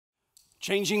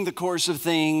Changing the course of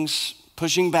things,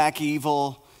 pushing back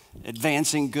evil,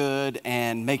 advancing good,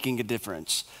 and making a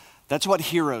difference. That's what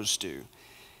heroes do.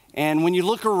 And when you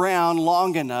look around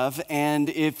long enough, and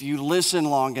if you listen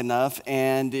long enough,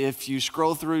 and if you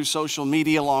scroll through social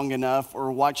media long enough,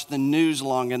 or watch the news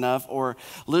long enough, or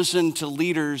listen to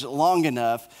leaders long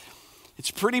enough,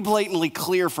 it's pretty blatantly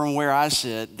clear from where I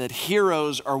sit that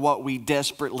heroes are what we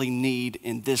desperately need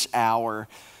in this hour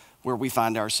where we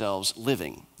find ourselves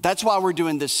living. That's why we're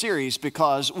doing this series,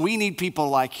 because we need people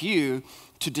like you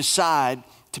to decide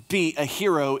to be a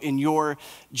hero in your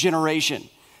generation.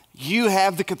 You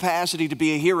have the capacity to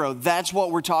be a hero. That's what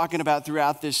we're talking about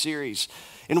throughout this series.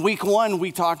 In week one,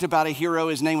 we talked about a hero.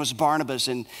 His name was Barnabas,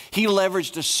 and he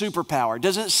leveraged a superpower. It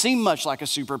doesn't seem much like a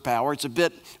superpower. It's a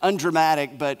bit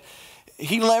undramatic, but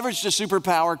he leveraged a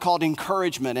superpower called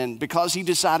encouragement, and because he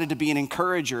decided to be an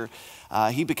encourager,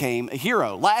 he became a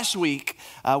hero. Last week,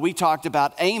 we talked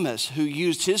about Amos, who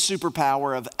used his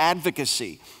superpower of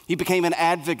advocacy. He became an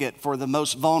advocate for the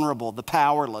most vulnerable, the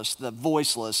powerless, the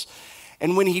voiceless.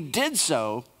 And when he did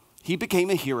so, he became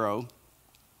a hero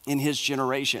in his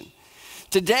generation.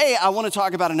 Today, I want to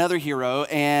talk about another hero,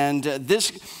 and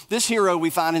this hero we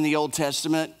find in the Old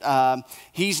Testament.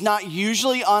 He's not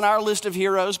usually on our list of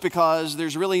heroes because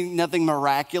there's really nothing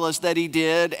miraculous that he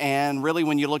did, and really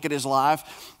when you look at his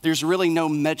life, there's really no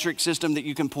metric system that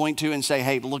you can point to and say,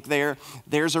 hey, look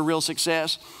there's a real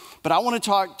success. But I want to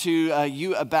talk to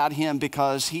you about him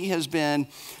because he has been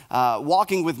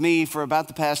walking with me for about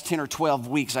the past 10 or 12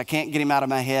 weeks. I can't get him out of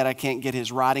my head. I can't get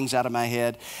his writings out of my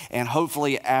head. And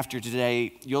hopefully after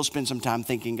today, you'll spend some time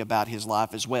thinking about his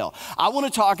life as well. I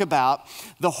want to talk about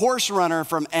the horse runner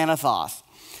from Anathoth.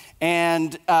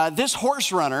 And this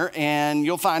horse runner, and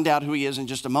you'll find out who he is in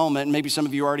just a moment. Maybe some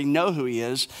of you already know who he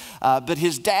is. But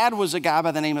his dad was a guy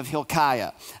by the name of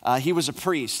Hilkiah. He was a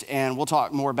priest, and we'll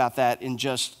talk more about that in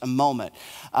just a moment.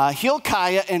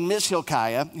 Hilkiah and Miss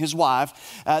Hilkiah, his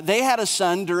wife, they had a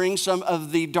son during some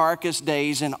of the darkest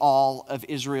days in all of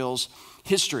Israel's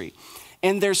history.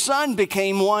 And their son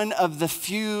became one of the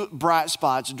few bright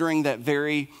spots during that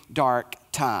very dark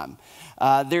time.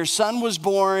 Their son was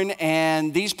born,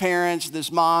 and these parents,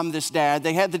 this mom, this dad,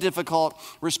 they had the difficult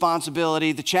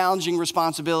responsibility, the challenging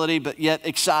responsibility, but yet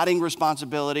exciting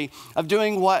responsibility of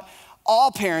doing what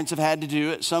all parents have had to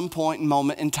do at some point and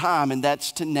moment in time, and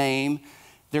that's to name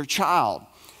their child.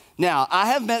 Now, I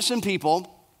have met some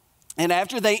people, and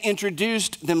after they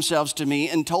introduced themselves to me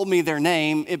and told me their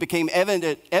name, it became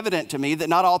evident to me that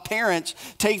not all parents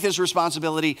take this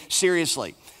responsibility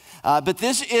seriously. But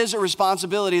this is a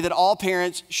responsibility that all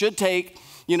parents should take,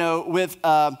 with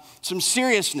some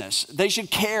seriousness. They should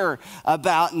care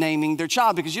about naming their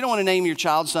child, because you don't want to name your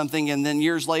child something and then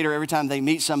years later, every time they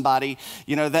meet somebody,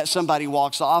 that somebody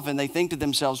walks off and they think to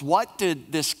themselves, what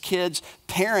did this kid's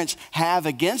parents have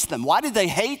against them? Why did they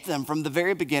hate them from the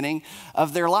very beginning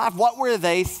of their life? What were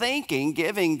they thinking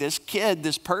giving this kid,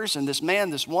 this person, this man,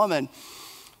 this woman,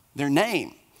 their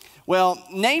name? Well,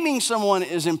 naming someone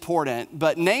is important,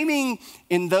 but naming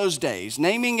in those days,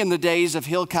 naming in the days of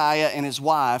Hilkiah and his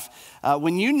wife,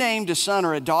 when you named a son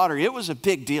or a daughter, it was a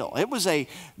big deal. It was a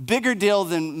bigger deal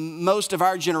than most of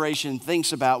our generation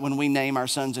thinks about when we name our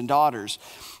sons and daughters.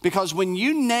 Because when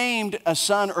you named a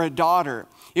son or a daughter,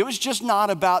 it was just not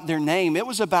about their name. It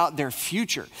was about their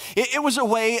future. It was a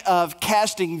way of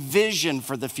casting vision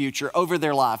for the future over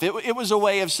their life. It was a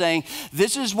way of saying,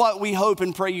 this is what we hope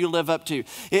and pray you live up to.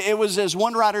 It was, as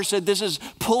one writer said, this is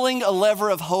pulling a lever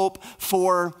of hope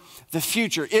for the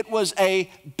future. It was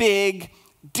a big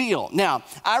deal. Now,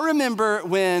 I remember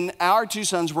when our two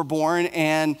sons were born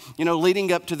and,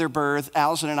 leading up to their birth,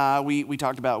 Allison and I, we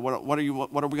talked about what are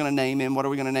we going to name him? What are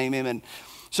we going to name him? And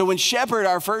so when Shepherd,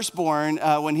 our firstborn,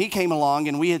 when he came along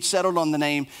and we had settled on the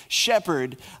name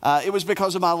Shepherd, it was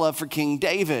because of my love for King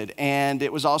David. And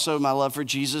it was also my love for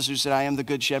Jesus, who said, I am the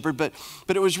good shepherd. But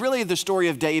it was really the story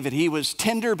of David. He was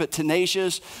tender but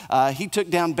tenacious. He took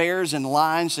down bears and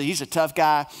lions, so he's a tough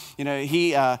guy.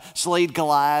 He slayed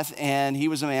Goliath, and he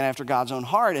was a man after God's own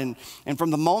heart. And from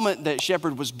the moment that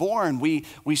Shepherd was born,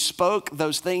 we spoke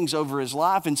those things over his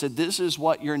life and said, this is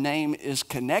what your name is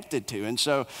connected to. And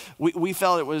so we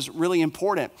felt it was really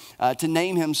important to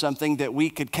name him something that we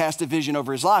could cast a vision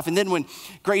over his life. And then when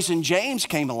Grace and James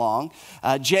came along,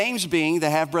 James being the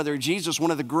half-brother of Jesus, one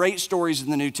of the great stories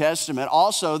in the New Testament,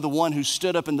 also the one who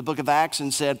stood up in the book of Acts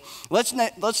and said, let's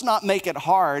not make it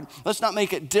hard, let's not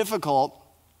make it difficult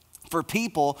for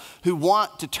people who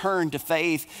want to turn to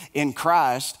faith in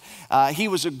Christ. He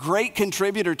was a great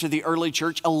contributor to the early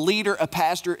church, a leader, a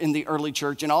pastor in the early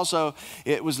church, and also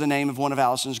it was the name of one of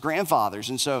Allison's grandfathers.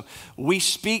 And so we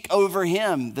speak over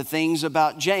him the things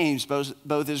about James,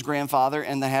 both his grandfather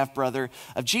and the half-brother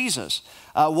of Jesus.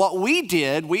 What we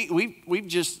did, we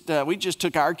just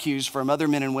took our cues from other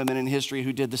men and women in history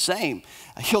who did the same.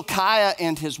 Hilkiah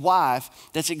and his wife,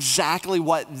 that's exactly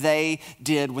what they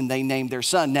did when they named their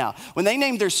son. Now, when they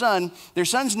named their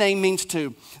son's name means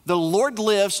to the Lord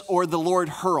lifts or the Lord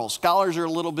hurls. Scholars are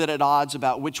a little bit at odds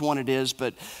about which one it is,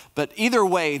 but either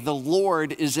way, the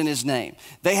Lord is in his name.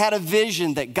 They had a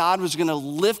vision that God was going to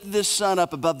lift this son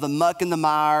up above the muck and the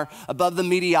mire, above the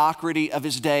mediocrity of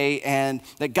his day, and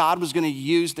that God was going to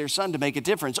use their son to make a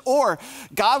difference. Or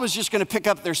God was just going to pick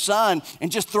up their son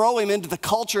and just throw him into the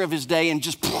culture of his day and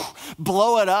just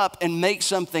blow it up and make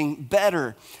something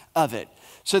better of it.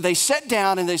 So they sat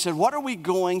down and they said, what are we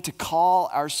going to call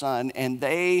our son? And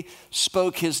they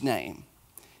spoke his name.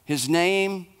 His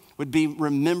name would be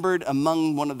remembered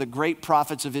among one of the great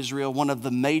prophets of Israel, one of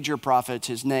the major prophets,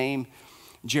 his name,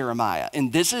 Jeremiah.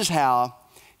 And this is how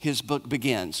his book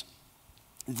begins.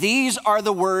 These are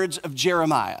the words of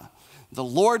Jeremiah. The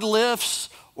Lord lifts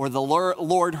or the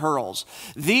Lord hurls.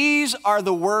 These are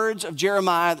the words of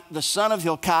Jeremiah, the son of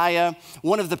Hilkiah,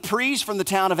 one of the priests from the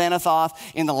town of Anathoth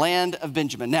in the land of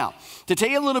Benjamin. Now, to tell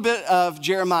you a little bit of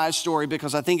Jeremiah's story,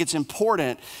 because I think it's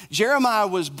important, Jeremiah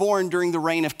was born during the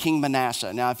reign of King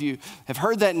Manasseh. Now, if you have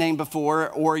heard that name before,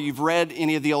 or you've read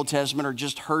any of the Old Testament or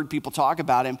just heard people talk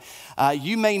about him,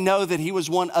 you may know that he was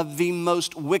one of the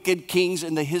most wicked kings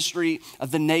in the history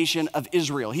of the nation of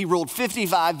Israel. He ruled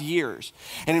 55 years.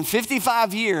 And in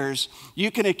 55 years,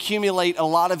 you can accumulate a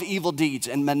lot of evil deeds.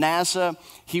 And Manasseh,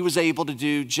 he was able to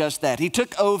do just that. He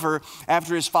took over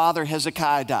after his father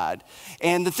Hezekiah died.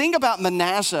 And the thing about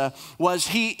Manasseh was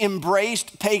he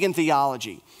embraced pagan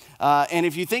theology. And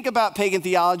if you think about pagan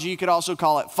theology, you could also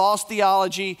call it false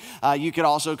theology. You could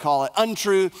also call it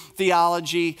untrue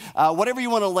theology, whatever you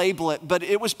want to label it. But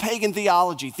it was pagan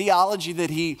theology that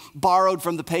he borrowed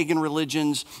from the pagan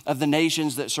religions of the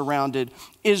nations that surrounded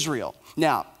Israel.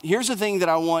 Now, here's the thing that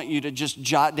I want you to just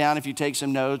jot down if you take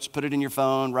some notes, put it in your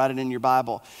phone, write it in your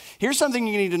Bible. Here's something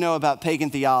you need to know about pagan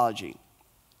theology.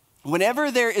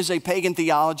 Whenever there is a pagan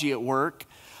theology at work,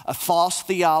 a false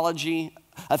theology,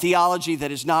 a theology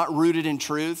that is not rooted in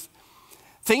truth,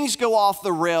 things go off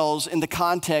the rails in the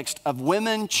context of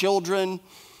women, children,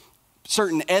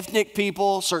 certain ethnic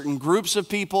people, certain groups of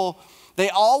people. They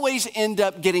always end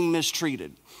up getting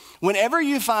mistreated. Whenever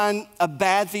you find a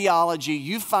bad theology,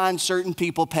 you find certain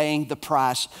people paying the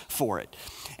price for it.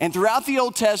 And throughout the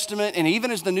Old Testament, and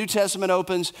even as the New Testament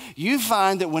opens, you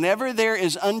find that whenever there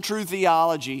is untrue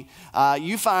theology,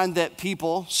 you find that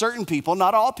people, certain people,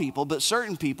 not all people, but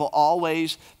certain people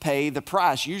always pay the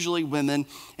price, usually women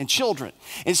and children.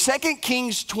 In 2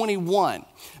 Kings 21,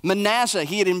 Manasseh,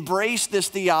 he had embraced this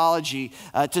theology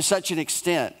to such an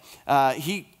extent.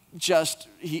 He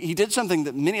did something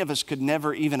that many of us could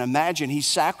never even imagine. He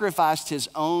sacrificed his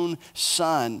own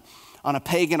son on a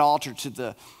pagan altar to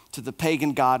the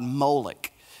pagan god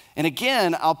Moloch. And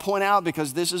again, I'll point out,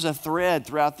 because this is a thread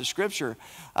throughout the scripture,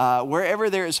 wherever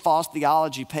there is false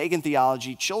theology, pagan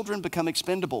theology, children become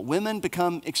expendable. Women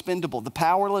become expendable. The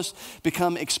powerless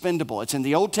become expendable. It's in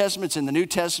the Old Testament, it's in the New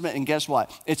Testament, and guess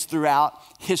what? It's throughout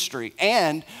history.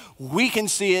 And we can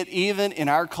see it even in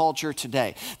our culture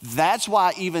today. That's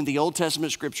why even the Old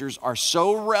Testament scriptures are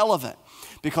so relevant,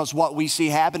 because what we see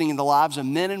happening in the lives of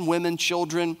men and women,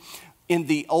 children, in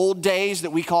the old days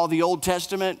that we call the Old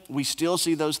Testament, we still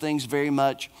see those things very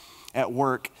much at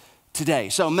work today.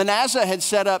 So Manasseh had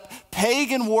set up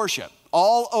pagan worship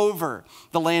all over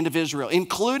the land of Israel,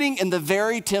 including in the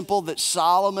very temple that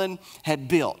Solomon had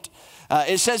built.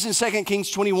 It says in 2 Kings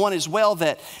 21 as well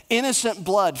that innocent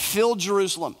blood filled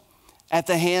Jerusalem at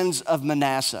the hands of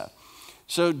Manasseh.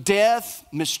 So death,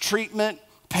 mistreatment,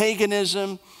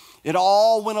 paganism, it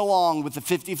all went along with the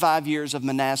 55 years of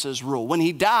Manasseh's rule. When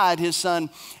he died, his son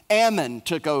Ammon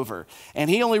took over, and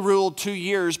he only ruled 2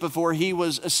 years before he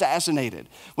was assassinated.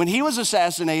 When he was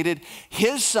assassinated,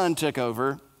 his son took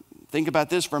over. Think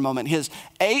about this for a moment. His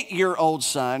 8-year-old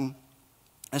son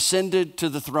ascended to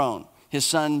the throne, his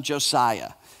son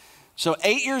Josiah. So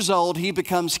 8 years old, he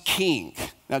becomes king.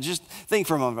 Now just think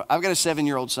for a moment. I've got a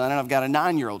 7-year-old son and I've got a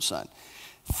 9-year-old son.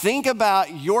 Think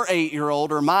about your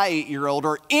 8-year-old or my 8-year-old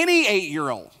or any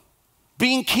 8-year-old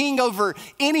being king over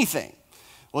anything.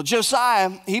 Well,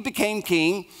 Josiah, he became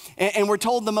king, and we're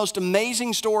told the most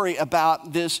amazing story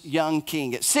about this young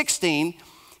king. At 16,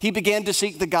 he began to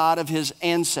seek the God of his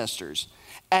ancestors.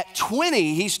 At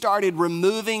 20, he started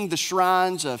removing the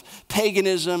shrines of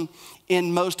paganism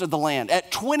in most of the land.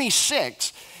 At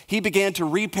 26, he began to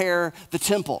repair the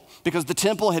temple because the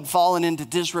temple had fallen into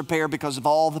disrepair because of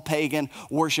all the pagan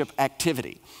worship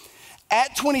activity.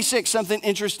 At 26, something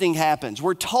interesting happens.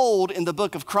 We're told in the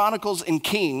book of Chronicles and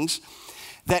Kings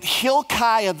that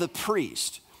Hilkiah the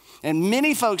priest, and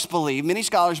many folks believe, many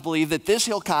scholars believe that this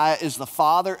Hilkiah is the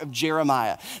father of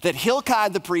Jeremiah, that Hilkiah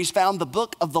the priest found the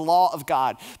book of the law of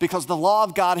God because the law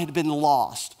of God had been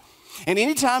lost. And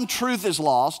anytime truth is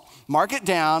lost, mark it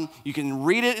down. You can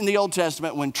read it in the Old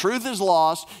Testament. When truth is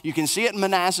lost, you can see it in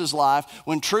Manasseh's life.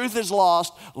 When truth is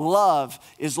lost, love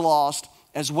is lost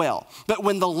as well. But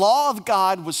when the law of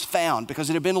God was found, because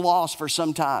it had been lost for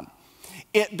some time,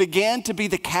 it began to be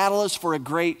the catalyst for a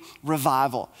great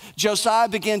revival. Josiah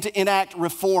began to enact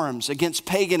reforms against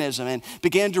paganism and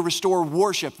began to restore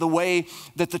worship the way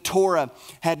that the Torah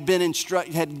had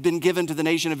been given to the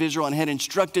nation of Israel and had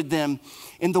instructed them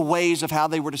in the ways of how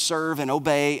they were to serve and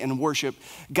obey and worship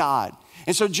God.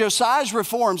 And so Josiah's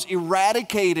reforms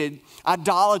eradicated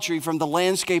idolatry from the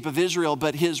landscape of Israel,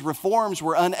 but his reforms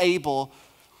were unable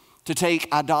to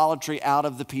take idolatry out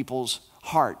of the people's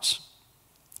hearts.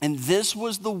 And this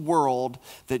was the world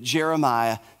that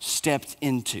Jeremiah stepped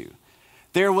into.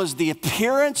 There was the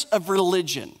appearance of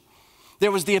religion. There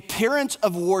was the appearance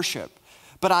of worship,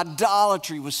 but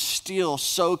idolatry was still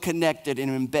so connected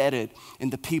and embedded in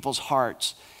the people's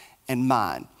hearts and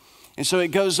mind. And so it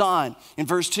goes on in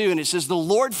verse 2, and it says, the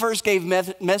Lord first gave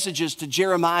messages to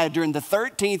Jeremiah during the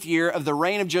 13th year of the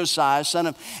reign of Josiah, son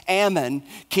of Ammon,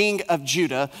 king of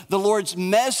Judah. The Lord's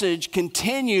message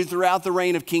continued throughout the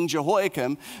reign of King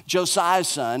Jehoiakim, Josiah's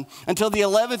son, until the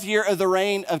 11th year of the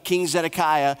reign of King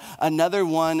Zedekiah, another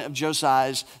one of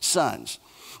Josiah's sons.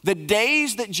 The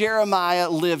days that Jeremiah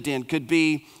lived in could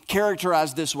be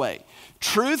characterized this way.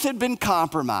 Truth had been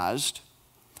compromised,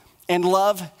 and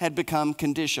love had become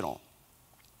conditional.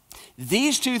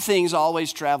 These two things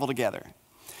always travel together.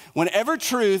 Whenever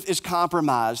truth is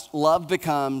compromised, love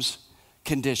becomes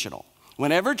conditional.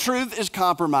 Whenever truth is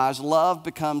compromised, love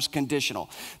becomes conditional.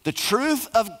 The truth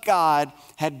of God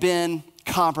had been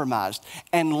compromised,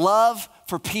 and love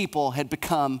for people had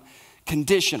become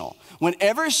conditional.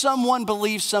 Whenever someone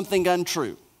believes something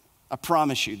untrue, I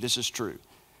promise you this is true,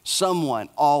 someone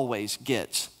always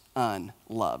gets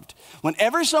unloved.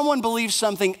 Whenever someone believes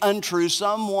something untrue,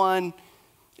 someone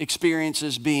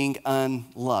experiences being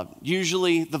unloved.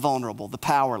 Usually the vulnerable, the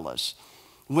powerless,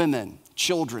 women,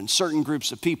 children, certain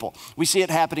groups of people. We see it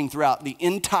happening throughout the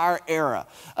entire era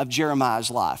of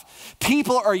Jeremiah's life.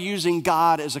 People are using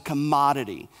God as a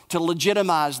commodity to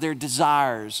legitimize their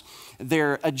desires,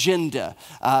 their agenda,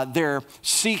 their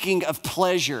seeking of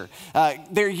pleasure.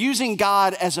 They're using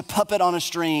God as a puppet on a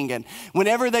string, and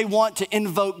whenever they want to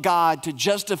invoke God to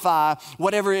justify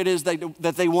whatever it is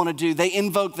that they want to do, they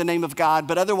invoke the name of God,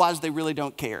 but otherwise they really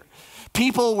don't care.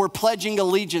 People were pledging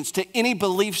allegiance to any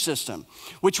belief system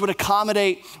which would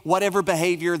accommodate whatever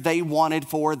behavior they wanted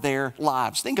for their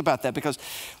lives. Think about that, because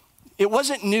it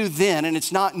wasn't new then and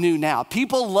it's not new now.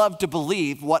 People love to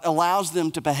believe what allows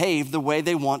them to behave the way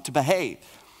they want to behave.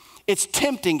 It's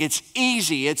tempting, it's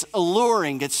easy, it's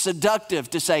alluring, it's seductive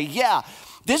to say, yeah,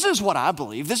 this is what I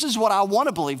believe, this is what I want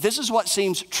to believe, this is what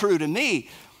seems true to me.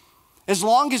 As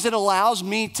long as it allows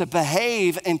me to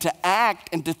behave and to act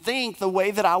and to think the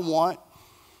way that I want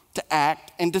to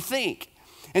act and to think.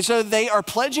 And so they are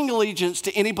pledging allegiance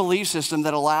to any belief system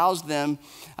that allows them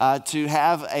to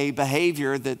have a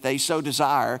behavior that they so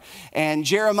desire. And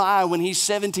Jeremiah, when he's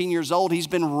 17 years old, he's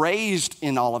been raised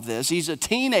in all of this. He's a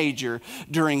teenager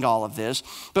during all of this.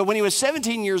 But when he was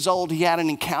 17 years old, he had an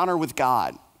encounter with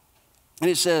God. And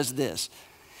it says this.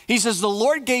 He says, the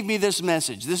Lord gave me this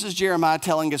message. This is Jeremiah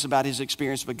telling us about his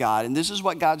experience with God. And this is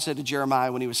what God said to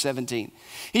Jeremiah when he was 17.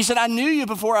 He said, I knew you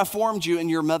before I formed you in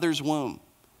your mother's womb.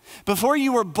 Before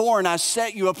you were born, I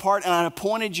set you apart and I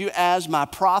appointed you as my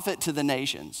prophet to the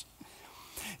nations.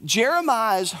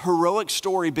 Jeremiah's heroic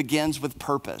story begins with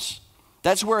purpose.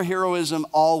 That's where heroism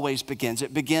always begins.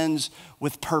 It begins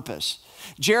with purpose.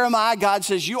 Jeremiah, God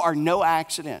says, you are no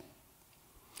accident.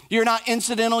 You're not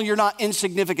incidental. You're not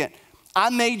insignificant. I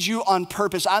made you on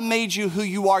purpose. I made you who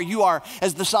you are. You are,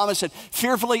 as the psalmist said,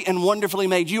 fearfully and wonderfully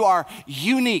made. You are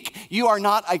unique. You are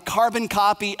not a carbon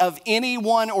copy of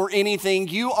anyone or anything.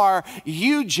 You are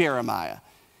you, Jeremiah.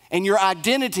 And your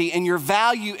identity and your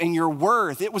value and your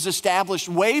worth, it was established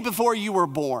way before you were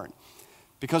born.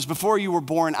 Because before you were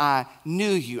born, I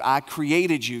knew you. I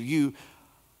created you. You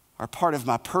are part of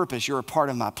my purpose. You're a part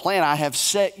of my plan. I have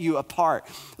set you apart.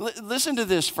 Listen to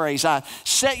this phrase. I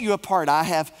set you apart. I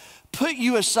have put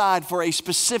you aside for a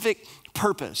specific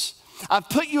purpose. I've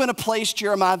put you in a place,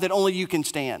 Jeremiah, that only you can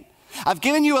stand. I've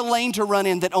given you a lane to run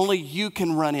in that only you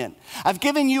can run in. I've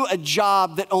given you a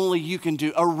job that only you can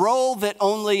do, a role that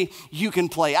only you can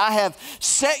play. I have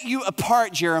set you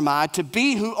apart, Jeremiah, to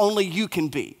be who only you can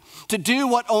be, to do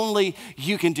what only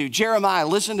you can do. Jeremiah,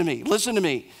 listen to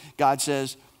me, God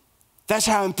says, that's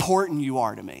how important you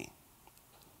are to me.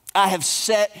 I have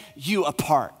set you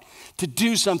apart to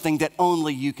do something that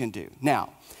only you can do. Now,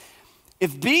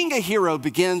 if being a hero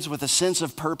begins with a sense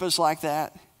of purpose like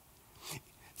that,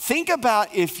 think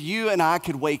about if you and I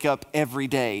could wake up every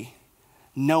day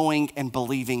knowing and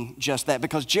believing just that,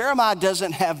 because Jeremiah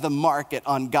doesn't have the market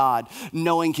on God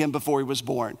knowing him before he was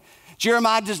born.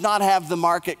 Jeremiah does not have the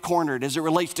market cornered as it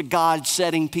relates to God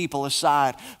setting people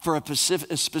aside for a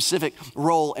specific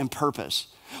role and purpose.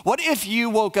 What if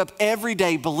you woke up every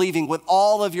day believing with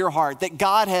all of your heart that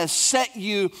God has set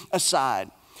you aside,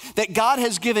 that God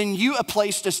has given you a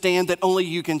place to stand that only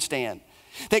you can stand,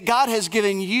 that God has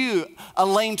given you a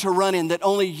lane to run in that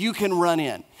only you can run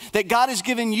in, that God has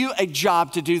given you a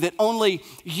job to do that only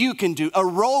you can do, a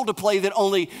role to play that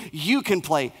only you can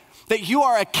play, that you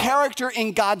are a character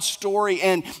in God's story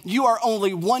and you are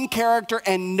only one character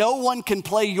and no one can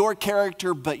play your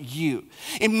character but you.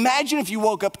 Imagine if you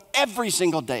woke up every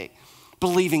single day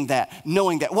believing that,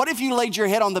 knowing that. What if you laid your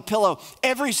head on the pillow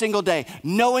every single day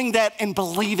knowing that and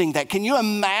believing that? Can you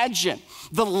imagine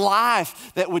the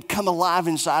life that would come alive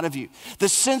inside of you? The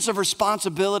sense of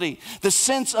responsibility, the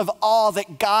sense of awe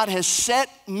that God has set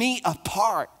me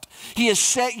apart. He has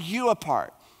set you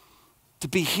apart to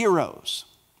be heroes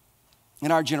in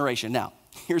our generation. Now,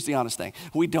 here's the honest thing.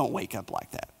 We don't wake up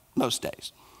like that most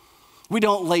days. We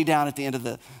don't lay down at the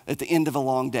end of a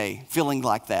long day feeling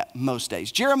like that most days.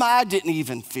 Jeremiah didn't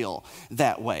even feel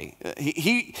that way.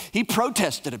 He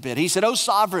protested a bit. He said, oh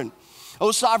sovereign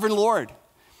Lord.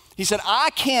 He said,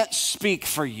 I can't speak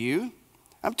for you.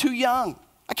 I'm too young.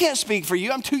 I can't speak for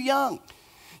you. I'm too young.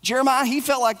 Jeremiah, he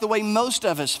felt like the way most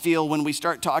of us feel when we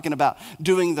start talking about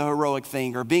doing the heroic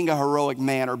thing or being a heroic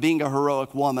man or being a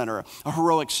heroic woman or a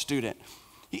heroic student.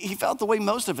 He felt the way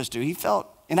most of us do. He felt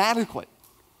inadequate.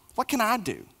 What can I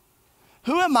do?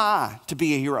 Who am I to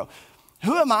be a hero?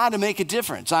 Who am I to make a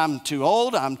difference? I'm too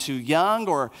old, I'm too young,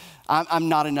 or I'm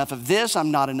not enough of this,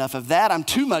 I'm not enough of that, I'm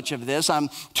too much of this, I'm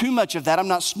too much of that, I'm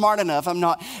not smart enough, I'm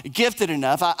not gifted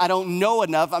enough, I don't know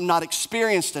enough, I'm not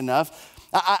experienced enough,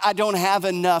 I don't have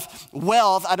enough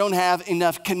wealth, I don't have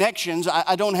enough connections,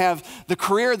 I don't have the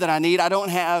career that I need, I don't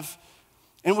have,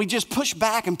 and we just push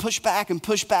back and push back and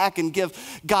push back and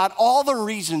give God all the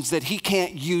reasons that he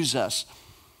can't use us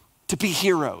to be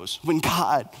heroes when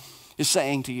God is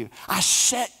saying to you, I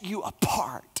set you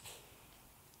apart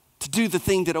to do the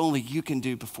thing that only you can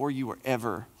do before you were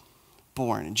ever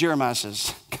born. And Jeremiah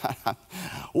says, God,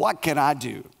 what can I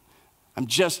do? I'm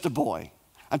just a boy.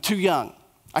 I'm too young.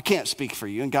 I can't speak for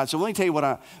you. And God said, let me tell you what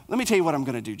I'm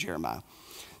going to do, Jeremiah.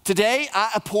 Today,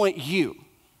 I appoint you,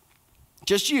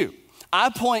 just you, I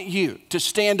appoint you to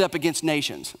stand up against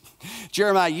nations.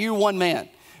 Jeremiah, you one man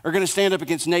are going to stand up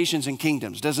against nations and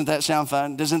kingdoms. Doesn't that sound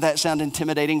fun? Doesn't that sound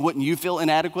intimidating? Wouldn't you feel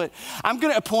inadequate? I'm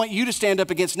going to appoint you to stand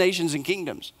up against nations and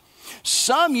kingdoms.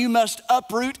 Some you must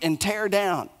uproot and tear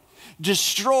down,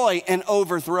 destroy and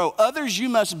overthrow. Others you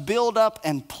must build up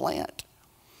and plant.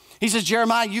 He says,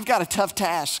 Jeremiah, you've got a tough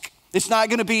task. It's not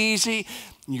going to be easy.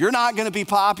 You're not going to be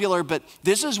popular, but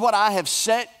this is what I have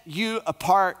set you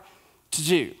apart to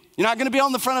do. You're not going to be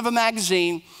on the front of a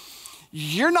magazine.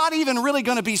 You're not even really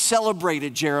going to be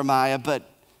celebrated, Jeremiah, but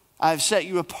I've set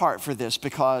you apart for this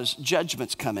because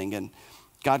judgment's coming. And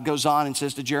God goes on and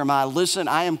says to Jeremiah, listen,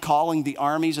 I am calling the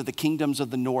armies of the kingdoms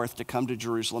of the north to come to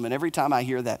Jerusalem. And every time I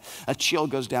hear that, a chill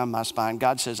goes down my spine.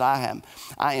 God says, I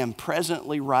am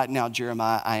presently right now,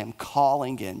 Jeremiah, I am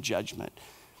calling in judgment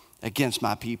against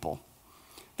my people.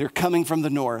 They're coming from the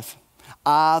north.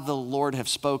 I, the Lord, have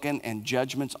spoken, and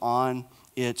judgment's on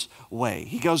its way.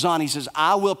 He goes on, he says,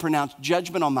 I will pronounce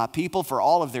judgment on my people for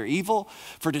all of their evil,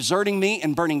 for deserting me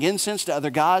and burning incense to other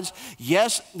gods.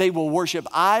 Yes, they will worship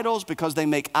idols because they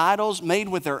make idols made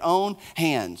with their own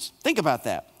hands. Think about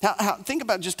that. Think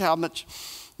about just how much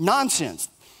nonsense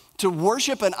to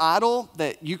worship an idol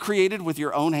that you created with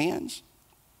your own hands.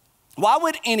 Why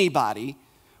would anybody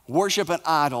worship an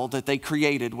idol that they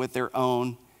created with their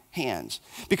own hands?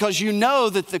 Because you know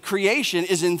that the creation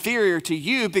is inferior to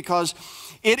you because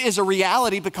it is a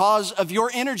reality because of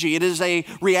your energy. It is a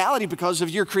reality because of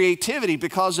your creativity,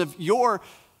 because of your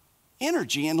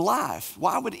energy in life.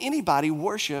 Why would anybody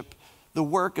worship the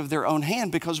work of their own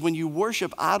hand? Because when you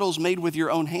worship idols made with your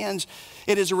own hands,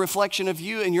 it is a reflection of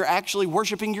you and you're actually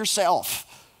worshiping yourself.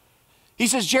 He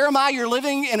says, Jeremiah, you're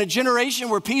living in a generation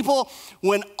where people,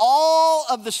 when all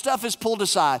of the stuff is pulled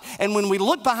aside, and when we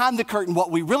look behind the curtain,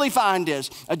 what we really find is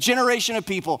a generation of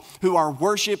people who are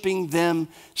worshiping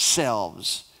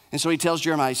themselves. And so he tells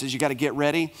Jeremiah, he says, you got to get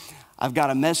ready. I've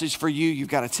got a message for you. You've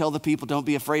got to tell the people, don't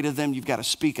be afraid of them. You've got to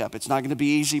speak up. It's not going to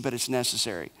be easy, but it's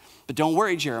necessary. But don't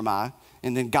worry, Jeremiah.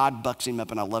 And then God bucks him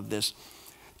up, and I love this.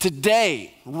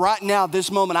 Today, right now, this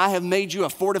moment, I have made you a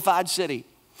fortified city,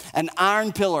 an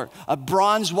iron pillar, a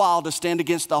bronze wall to stand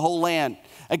against the whole land,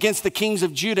 against the kings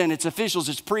of Judah and its officials,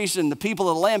 its priests, and the people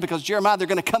of the land, because Jeremiah, they're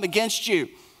going to come against you.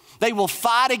 They will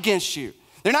fight against you.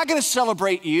 They're not going to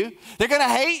celebrate you. They're going to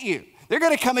hate you. They're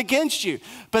going to come against you.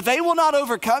 But they will not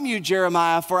overcome you,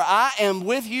 Jeremiah, for I am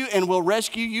with you and will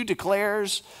rescue you,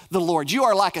 declares the Lord. You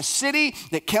are like a city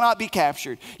that cannot be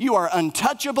captured. You are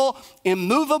untouchable,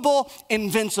 immovable,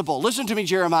 invincible. Listen to me,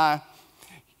 Jeremiah.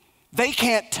 They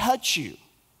can't touch you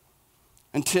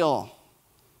until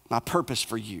my purpose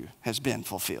for you has been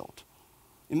fulfilled.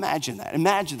 Imagine that.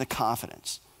 Imagine the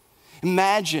confidence.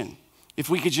 Imagine if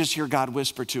we could just hear God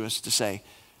whisper to us to say,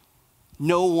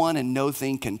 no one and no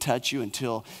thing can touch you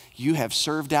until you have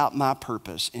served out my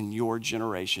purpose in your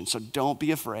generation. So don't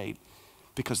be afraid,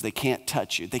 because they can't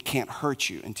touch you. They can't hurt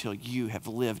you until you have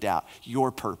lived out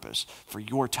your purpose for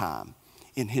your time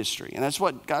in history. And that's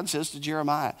what God says to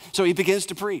Jeremiah. So he begins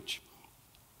to preach.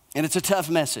 And it's a tough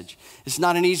message. It's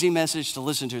not an easy message to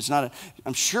listen to.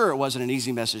 I'm sure it wasn't an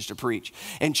easy message to preach.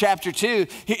 In chapter 2,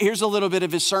 here's a little bit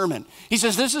of his sermon. He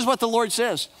says, this is what the Lord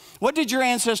says. What did your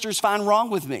ancestors find wrong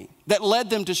with me that led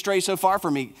them to stray so far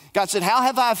from me? God said, how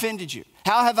have I offended you?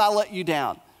 How have I let you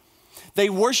down? They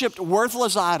worshiped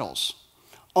worthless idols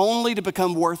only to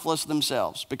become worthless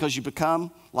themselves, because you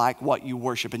become like what you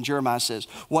worship. And Jeremiah says,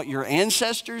 what your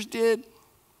ancestors did,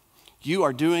 you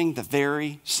are doing the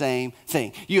very same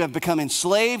thing. You have become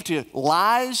enslaved to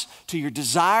lies, to your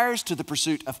desires, to the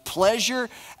pursuit of pleasure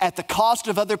at the cost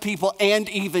of other people and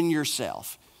even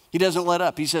yourself. He doesn't let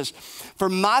up. He says, for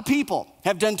my people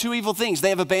have done two evil things. They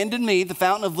have abandoned me, the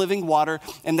fountain of living water,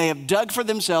 and they have dug for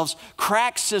themselves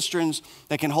cracked cisterns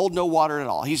that can hold no water at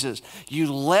all. He says,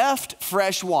 you left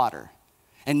fresh water,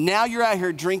 and now you're out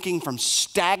here drinking from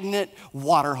stagnant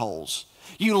water holes.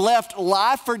 You left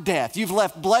life for death. You've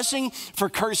left blessing for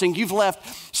cursing. You've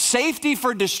left safety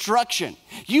for destruction.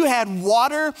 You had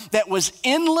water that was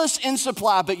endless in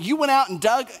supply, but you went out and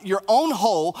dug your own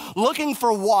hole looking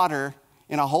for water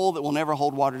in a hole that will never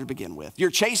hold water to begin with. You're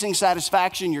chasing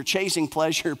satisfaction. You're chasing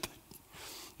pleasure, but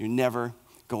you're never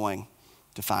going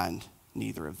to find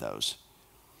neither of those.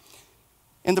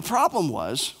 And the problem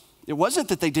was, it wasn't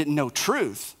that they didn't know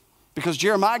truth, because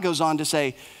Jeremiah goes on to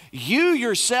say, you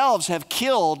yourselves have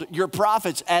killed your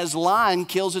prophets as lion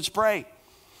kills its prey.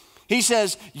 He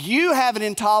says, you have an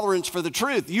intolerance for the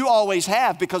truth. You always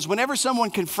have, because whenever someone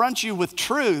confronts you with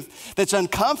truth that's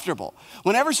uncomfortable,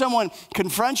 whenever someone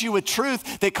confronts you with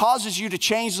truth that causes you to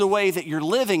change the way that you're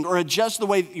living or adjust the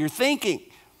way that you're thinking,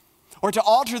 or to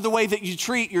alter the way that you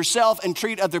treat yourself and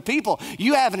treat other people,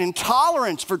 you have an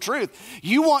intolerance for truth.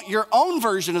 You want your own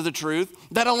version of the truth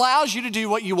that allows you to do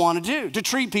what you want to do, to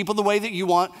treat people the way that you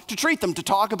want to treat them, to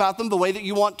talk about them the way that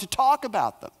you want to talk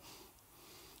about them.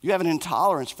 You have an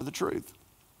intolerance for the truth.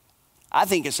 I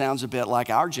think it sounds a bit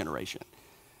like our generation.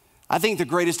 I think the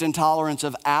greatest intolerance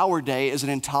of our day is an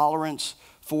intolerance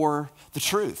for the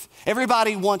truth.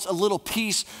 Everybody wants a little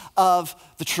piece of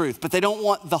the truth, but they don't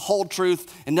want the whole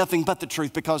truth and nothing but the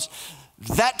truth, because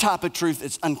that type of truth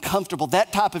is uncomfortable.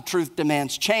 That type of truth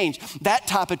demands change. That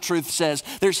type of truth says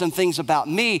there's some things about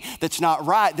me that's not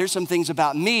right. There's some things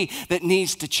about me that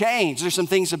needs to change. There's some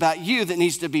things about you that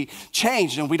needs to be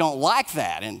changed, and we don't like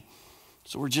that. And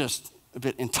so we're just a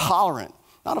bit intolerant,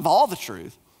 not of all the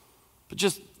truth, but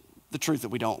just the truth that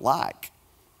we don't like.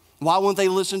 Why won't they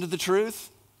listen to the truth?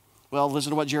 Well, listen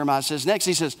to what Jeremiah says next.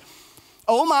 He says,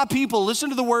 oh, my people, listen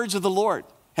to the words of the Lord.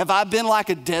 Have I been like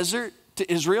a desert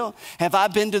to Israel? Have I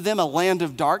been to them a land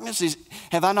of darkness?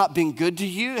 Have I not been good to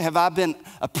you? Have I been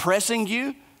oppressing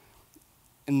you?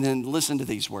 And then listen to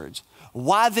these words.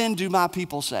 Why then do my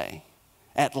people say,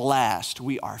 at last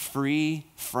we are free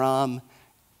from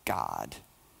God?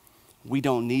 We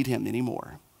don't need him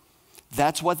anymore.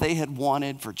 That's what they had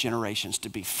wanted for generations, to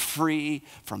be free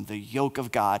from the yoke of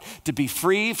God, to be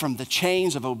free from the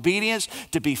chains of obedience,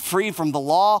 to be free from the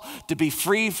law, to be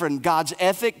free from God's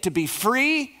ethic, to be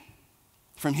free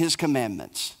from his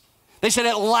commandments. They said,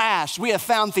 at last, we have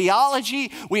found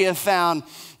theology, we have found,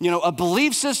 a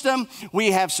belief system,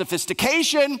 we have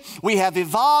sophistication, we have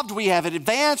evolved, we have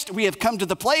advanced, we have come to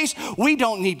the place we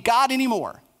don't need God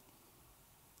anymore.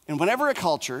 And whenever a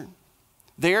culture,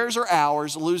 theirs or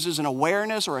ours, loses an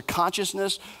awareness or a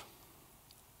consciousness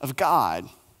of God,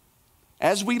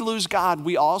 as we lose God,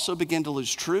 we also begin to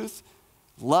lose truth,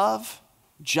 love,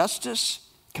 justice,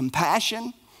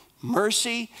 compassion,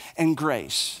 mercy, and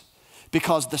grace.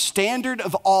 Because the standard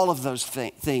of all of those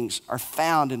things are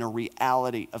found in a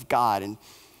reality of God. And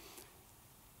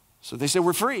so they said,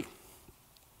 we're free.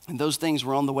 And those things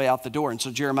were on the way out the door. And so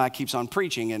Jeremiah keeps on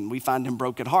preaching, and we find him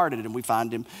brokenhearted, and we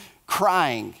find him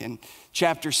crying. In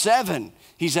chapter 7,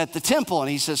 he's at the temple, and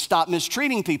he says, stop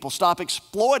mistreating people. Stop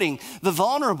exploiting the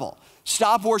vulnerable.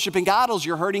 Stop worshiping idols.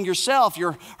 You're hurting yourself.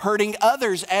 You're hurting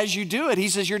others as you do it. He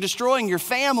says, you're destroying your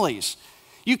families.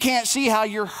 You can't see how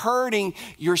you're hurting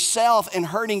yourself and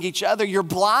hurting each other. You're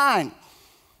blind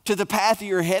to the path that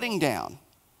you're heading down.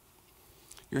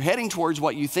 You're heading towards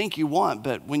what you think you want,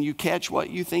 but when you catch what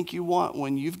you think you want,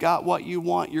 when you've got what you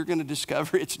want, you're going to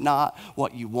discover it's not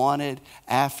what you wanted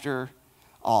after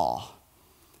all.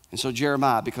 And so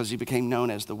Jeremiah, because he became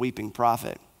known as the weeping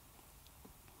prophet,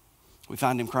 we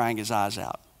find him crying his eyes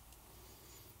out.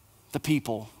 The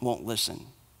people won't listen.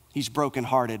 He's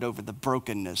brokenhearted over the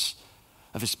brokenness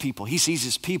of his people. He sees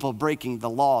his people breaking the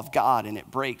law of God, and it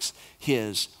breaks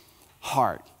his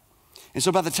heart. And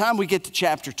so by the time we get to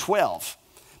chapter 12,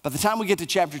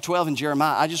 in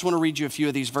Jeremiah, I just want to read you a few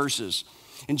of these verses.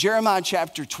 In Jeremiah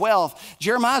chapter 12,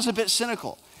 Jeremiah's a bit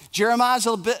cynical. Jeremiah's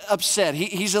a bit upset.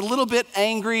 He's a little bit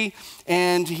angry,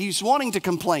 and he's wanting to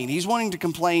complain. He's wanting to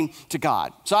complain to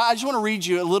God. So I just want to read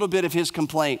you a little bit of his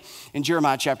complaint in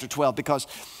Jeremiah chapter 12, because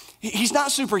he's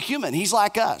not superhuman. He's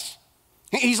like us.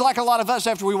 He's like a lot of us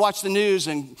after we watch the news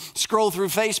and scroll through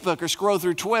Facebook or scroll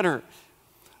through Twitter.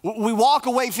 We walk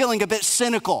away feeling a bit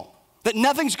cynical, that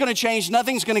nothing's going to change,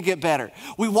 nothing's going to get better.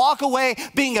 We walk away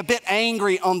being a bit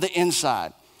angry on the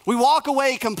inside. We walk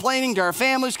away complaining to our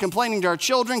families, complaining to our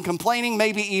children, complaining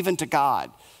maybe even to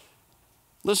God.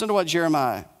 Listen to what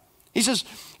Jeremiah, he says,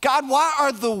 God, why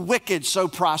are the wicked so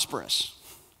prosperous?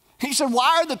 He said,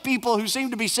 why are the people who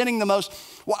seem to be sinning the most,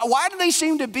 why do they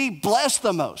seem to be blessed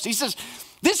the most? He says,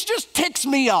 this just ticks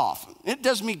me off. It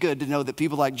does me good to know that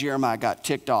people like Jeremiah got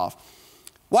ticked off.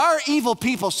 Why are evil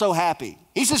people so happy?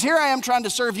 He says, here I am trying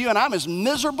to serve you, and I'm as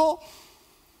miserable.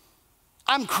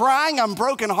 I'm crying, I'm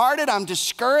brokenhearted, I'm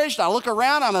discouraged. I look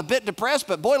around, I'm a bit depressed,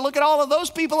 but boy, look at all of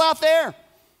those people out there.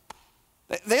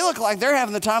 They look like they're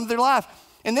having the time of their life.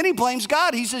 And then he blames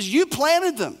God. He says, you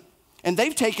planted them, and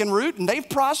they've taken root, and they've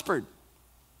prospered.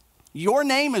 Your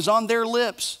name is on their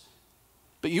lips,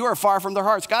 but you are far from their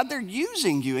hearts. God, they're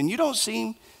using you, and you don't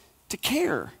seem to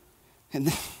care.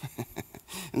 And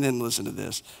then listen to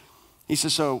this. He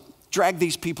says, so drag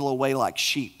these people away like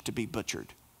sheep to be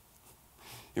butchered.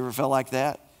 You ever felt like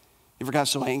that? You ever got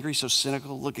so angry, so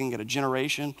cynical, looking at a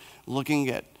generation, looking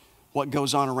at what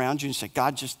goes on around you and say,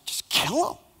 God, just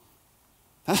kill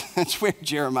them. That's where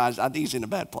Jeremiah's, I think he's in a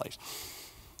bad place.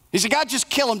 He said, God, just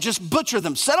kill them, just butcher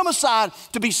them, set them aside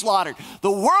to be slaughtered.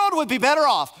 The world would be better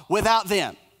off without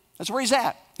them. That's where he's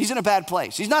at. He's in a bad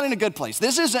place. He's not in a good place.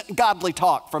 This isn't godly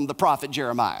talk from the prophet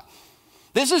Jeremiah.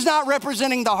 This is not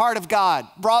representing the heart of God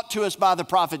brought to us by the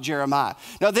prophet Jeremiah.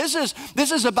 No, this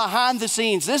is a behind the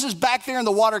scenes. This is back there in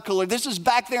the water cooler. This is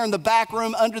back there in the back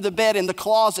room, under the bed, in the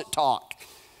closet talk.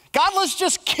 God, let's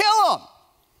just kill them.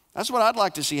 That's what I'd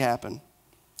like to see happen.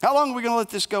 How long are we going to let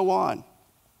this go on?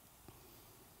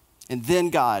 And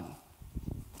then God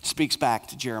speaks back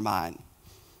to Jeremiah and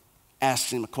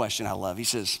asks him a question I love. He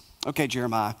says, okay,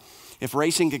 Jeremiah, if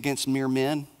racing against mere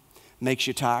men makes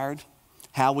you tired,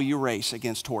 how will you race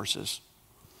against horses?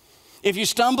 If you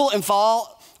stumble and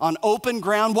fall on open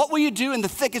ground, what will you do in the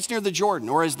thickets near the Jordan?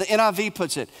 Or as the NIV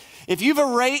puts it, if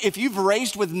you've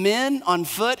raced with men on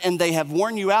foot and they have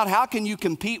worn you out, how can you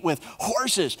compete with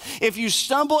horses? If you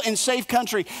stumble in safe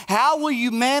country, how will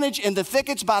you manage in the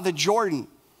thickets by the Jordan?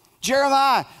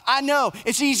 Jeremiah, I know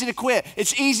it's easy to quit.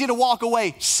 It's easy to walk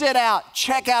away, sit out,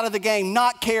 check out of the game,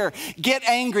 not care, get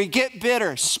angry, get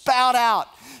bitter, spout out,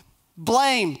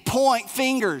 blame, point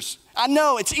fingers. I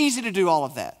know it's easy to do all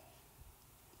of that.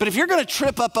 But if you're going to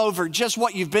trip up over just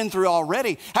what you've been through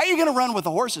already, how are you going to run with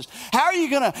the horses? How are you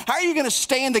going to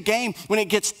stay in the game when it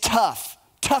gets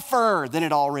tougher than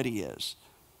it already is?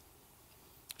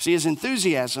 See, his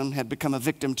enthusiasm had become a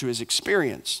victim to his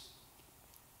experience.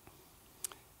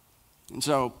 And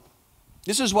so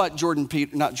this is what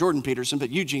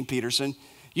Eugene Peterson,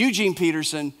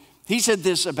 he said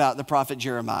this about the prophet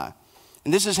Jeremiah.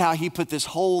 And this is how he put this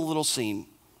whole little scene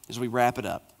as we wrap it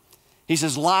up. He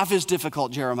says, life is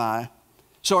difficult, Jeremiah.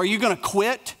 So are you going to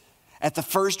quit at the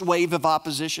first wave of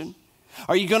opposition?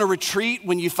 Are you going to retreat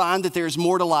when you find that there's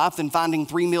more to life than finding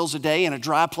 3 meals a day and a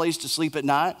dry place to sleep at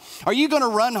night? Are you going to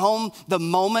run home the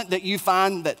moment that you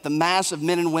find that the mass of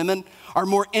men and women are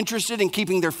more interested in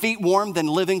keeping their feet warm than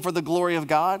living for the glory of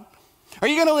God? Are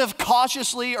you going to live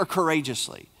cautiously or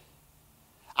courageously?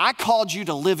 I called you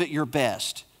to live at your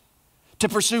best, to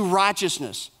pursue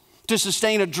righteousness, to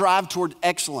sustain a drive toward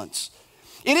excellence.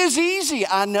 It is easy,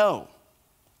 I know,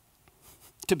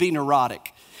 to be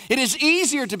neurotic. It is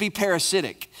easier to be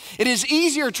parasitic. It is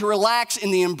easier to relax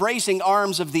in the embracing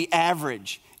arms of the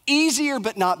average. Easier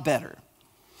but not better.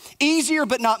 Easier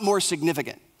but not more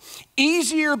significant.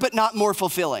 Easier but not more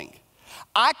fulfilling.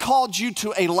 I called you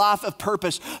to a life of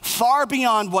purpose far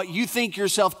beyond what you think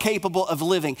yourself capable of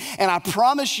living. And I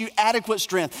promise you adequate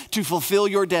strength to fulfill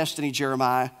your destiny,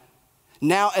 Jeremiah.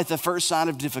 Now at the first sign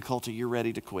of difficulty, you're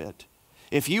ready to quit.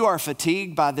 If you are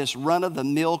fatigued by this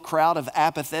run-of-the-mill crowd of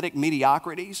apathetic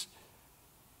mediocrities,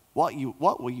 what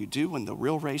will you do when the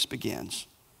real race begins?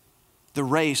 The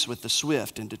race with the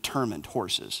swift and determined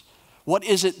horses. What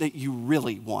is it that you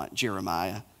really want,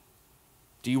 Jeremiah?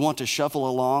 Do you want to shuffle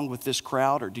along with this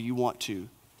crowd, or do you want to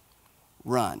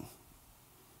run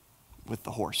with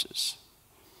the horses?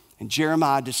 And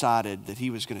Jeremiah decided that he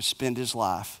was going to spend his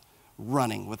life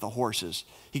running with the horses.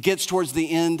 He gets towards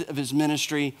the end of his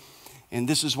ministry, and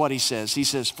this is what he says. He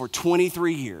says, for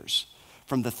 23 years,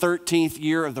 from the 13th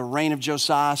year of the reign of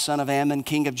Josiah, son of Ammon,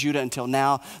 king of Judah, until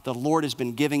now, the Lord has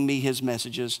been giving me his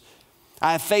messages.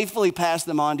 I have faithfully passed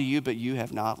them on to you, but you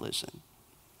have not listened.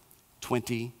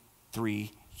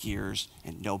 23 years,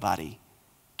 and nobody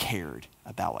cared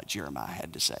about what Jeremiah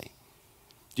had to say.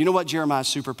 Do you know what Jeremiah's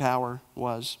superpower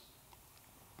was?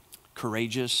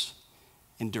 Courageous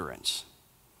endurance.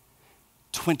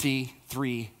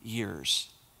 23 years.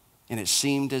 And it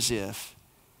seemed as if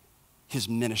his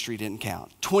ministry didn't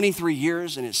count. 23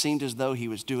 years, and it seemed as though he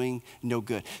was doing no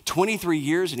good. 23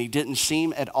 years, and he didn't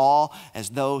seem at all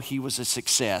as though he was a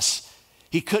success.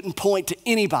 He couldn't point to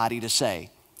anybody to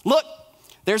say, look,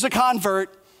 there's a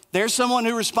convert. There's someone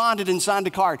who responded and signed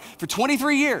a card. For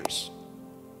 23 years,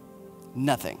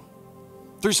 nothing.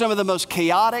 Through some of the most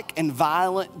chaotic and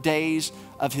violent days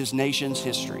of his nation's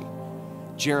history,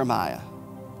 Jeremiah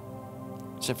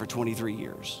said for 23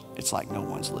 years, it's like no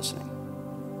one's listening.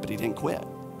 But he didn't quit.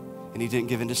 And he didn't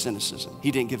give in to cynicism.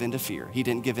 He didn't give in to fear. He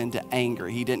didn't give in to anger.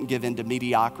 He didn't give in to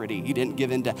mediocrity. He didn't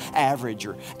give in to average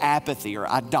or apathy or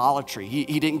idolatry.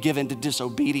 He didn't give in to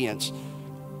disobedience.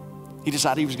 He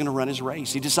decided he was going to run his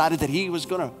race. He decided that he was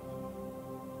going to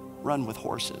run with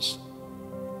horses.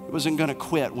 He wasn't going to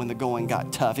quit when the going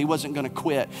got tough. He wasn't going to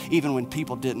quit even when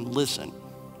people didn't listen.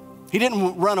 He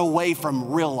didn't run away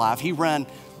from real life. He ran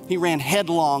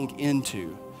headlong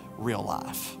into real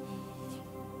life.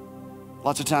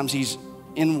 Lots of times he's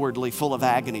inwardly full of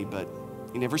agony, but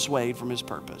he never swayed from his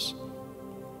purpose.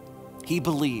 He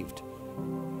believed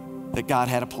that God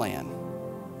had a plan,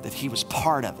 that he was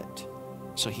part of it,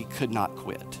 so he could not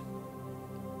quit.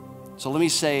 So let me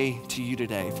say to you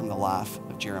today from the life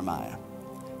of Jeremiah,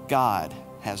 God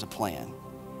has a plan,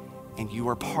 and you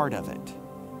are part of it.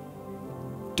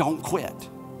 Don't quit.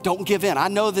 Don't give in. I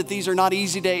know that these are not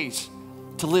easy days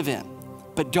to live in,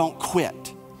 but don't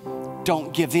quit.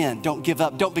 Don't give in. Don't give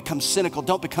up. Don't become cynical.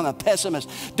 Don't become a pessimist.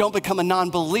 Don't become a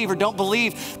non-believer. Don't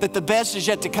believe that the best is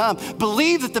yet to come.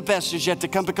 Believe that the best is yet to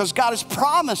come because God has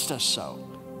promised us so.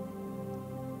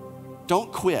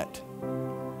 Don't quit,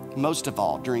 most of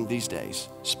all during these days,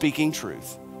 speaking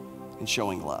truth and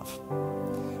showing love.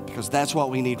 Because that's what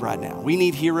we need right now. We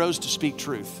need heroes to speak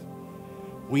truth.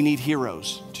 We need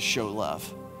heroes to show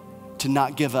love, to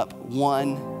not give up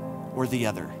one or the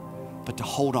other, but to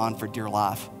hold on for dear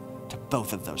life to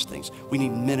both of those things. We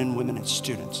need men and women and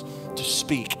students to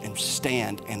speak and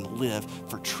stand and live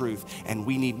for truth. And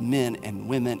we need men and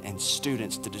women and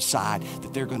students to decide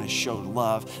that they're going to show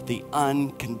love, the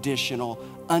unconditional,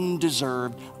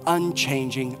 undeserved,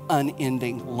 unchanging,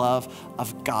 unending love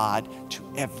of God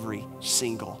to every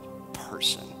single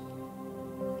person.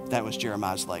 That was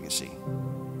Jeremiah's legacy.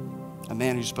 A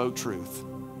man who spoke truth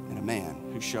and a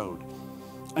man who showed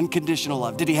unconditional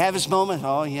love. Did he have his moments?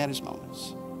 Oh, he had his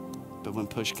moments. But when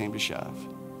push came to shove,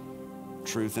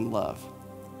 truth and love,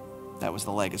 that was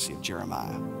the legacy of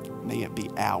Jeremiah. May it be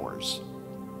ours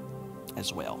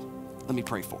as well. Let me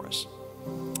pray for us.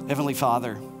 Heavenly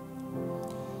Father,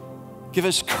 give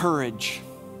us courage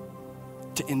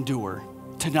to endure,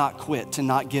 to not quit, to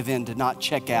not give in, to not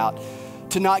check out,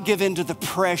 to not give in to the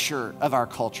pressure of our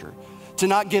culture, to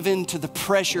not give in to the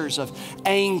pressures of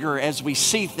anger as we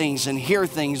see things and hear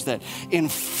things that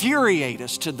infuriate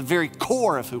us to the very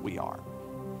core of who we are.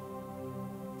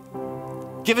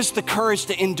 Give us the courage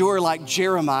to endure like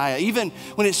Jeremiah, even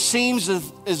when it seems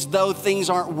as though things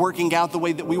aren't working out the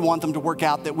way that we want them to work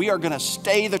out, that we are going to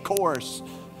stay the course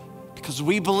because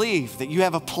we believe that you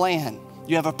have a plan,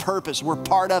 you have a purpose, we're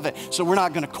part of it, so we're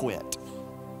not going to quit.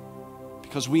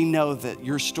 Because we know that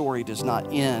your story does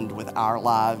not end with our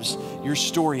lives. Your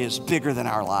story is bigger than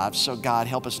our lives, so God,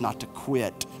 help us not to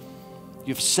quit.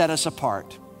 You've set us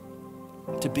apart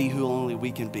to be who only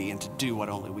we can be and to do what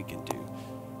only we can do.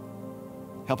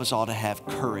 Help us all to have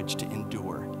courage to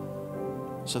endure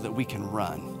so that we can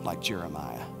run like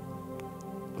Jeremiah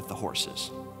with the horses.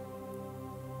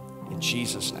 In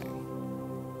Jesus' name,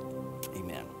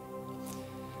 amen.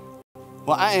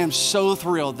 Well, I am so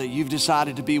thrilled that you've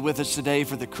decided to be with us today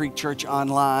for the Creek Church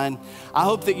Online. I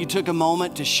hope that you took a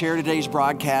moment to share today's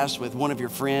broadcast with one of your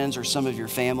friends or some of your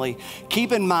family.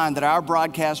 Keep in mind that our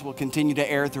broadcast will continue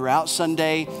to air throughout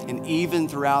Sunday and even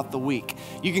throughout the week.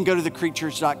 You can go to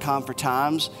thecreekchurch.com for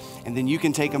times, and then you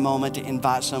can take a moment to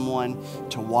invite someone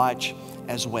to watch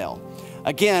as well.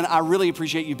 Again, I really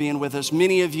appreciate you being with us.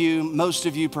 Many of you, most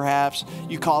of you perhaps,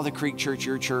 you call the Creek Church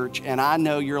your church, and I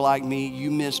know you're like me.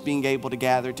 You miss being able to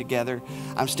gather together.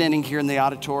 I'm standing here in the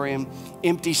auditorium,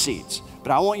 empty seats.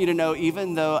 But I want you to know,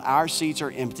 even though our seats are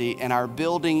empty and our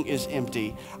building is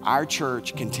empty, our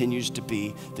church continues to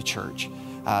be the church.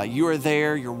 You are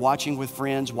there, you're watching with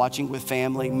friends, watching with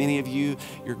family. Many of you,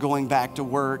 you're going back to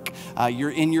work.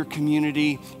 You're in your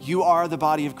community. You are the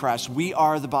body of Christ. We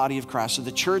are the body of Christ. So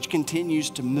the church continues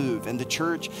to move, and the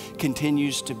church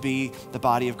continues to be the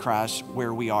body of Christ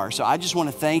where we are. So I just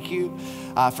want to thank you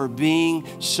for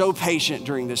being so patient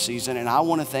during this season, and I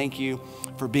want to thank you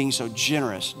for being so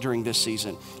generous during this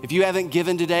season. If you haven't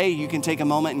given today, you can take a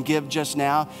moment and give just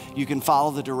now. You can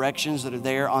follow the directions that are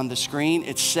there on the screen.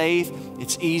 It's safe,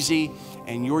 it's easy,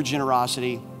 and your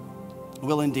generosity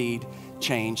will indeed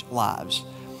change lives.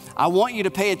 I want you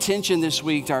to pay attention this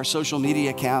week to our social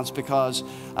media accounts because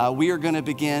we are going to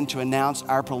begin to announce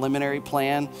our preliminary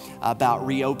plan about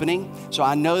reopening. So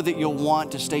I know that you'll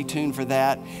want to stay tuned for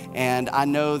that, and I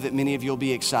know that many of you will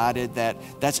be excited that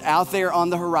that's out there on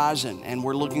the horizon, and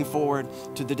we're looking forward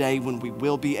to the day when we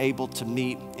will be able to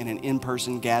meet in an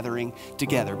in-person gathering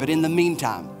together. But in the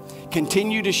meantime,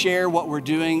 continue to share what we're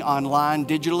doing online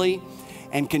digitally,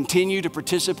 and continue to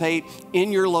participate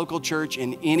in your local church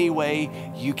in any way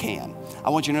you can. I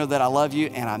want you to know that I love you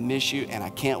and I miss you, and I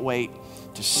can't wait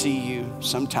to see you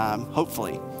sometime,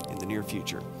 hopefully in the near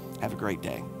future. Have a great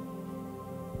day.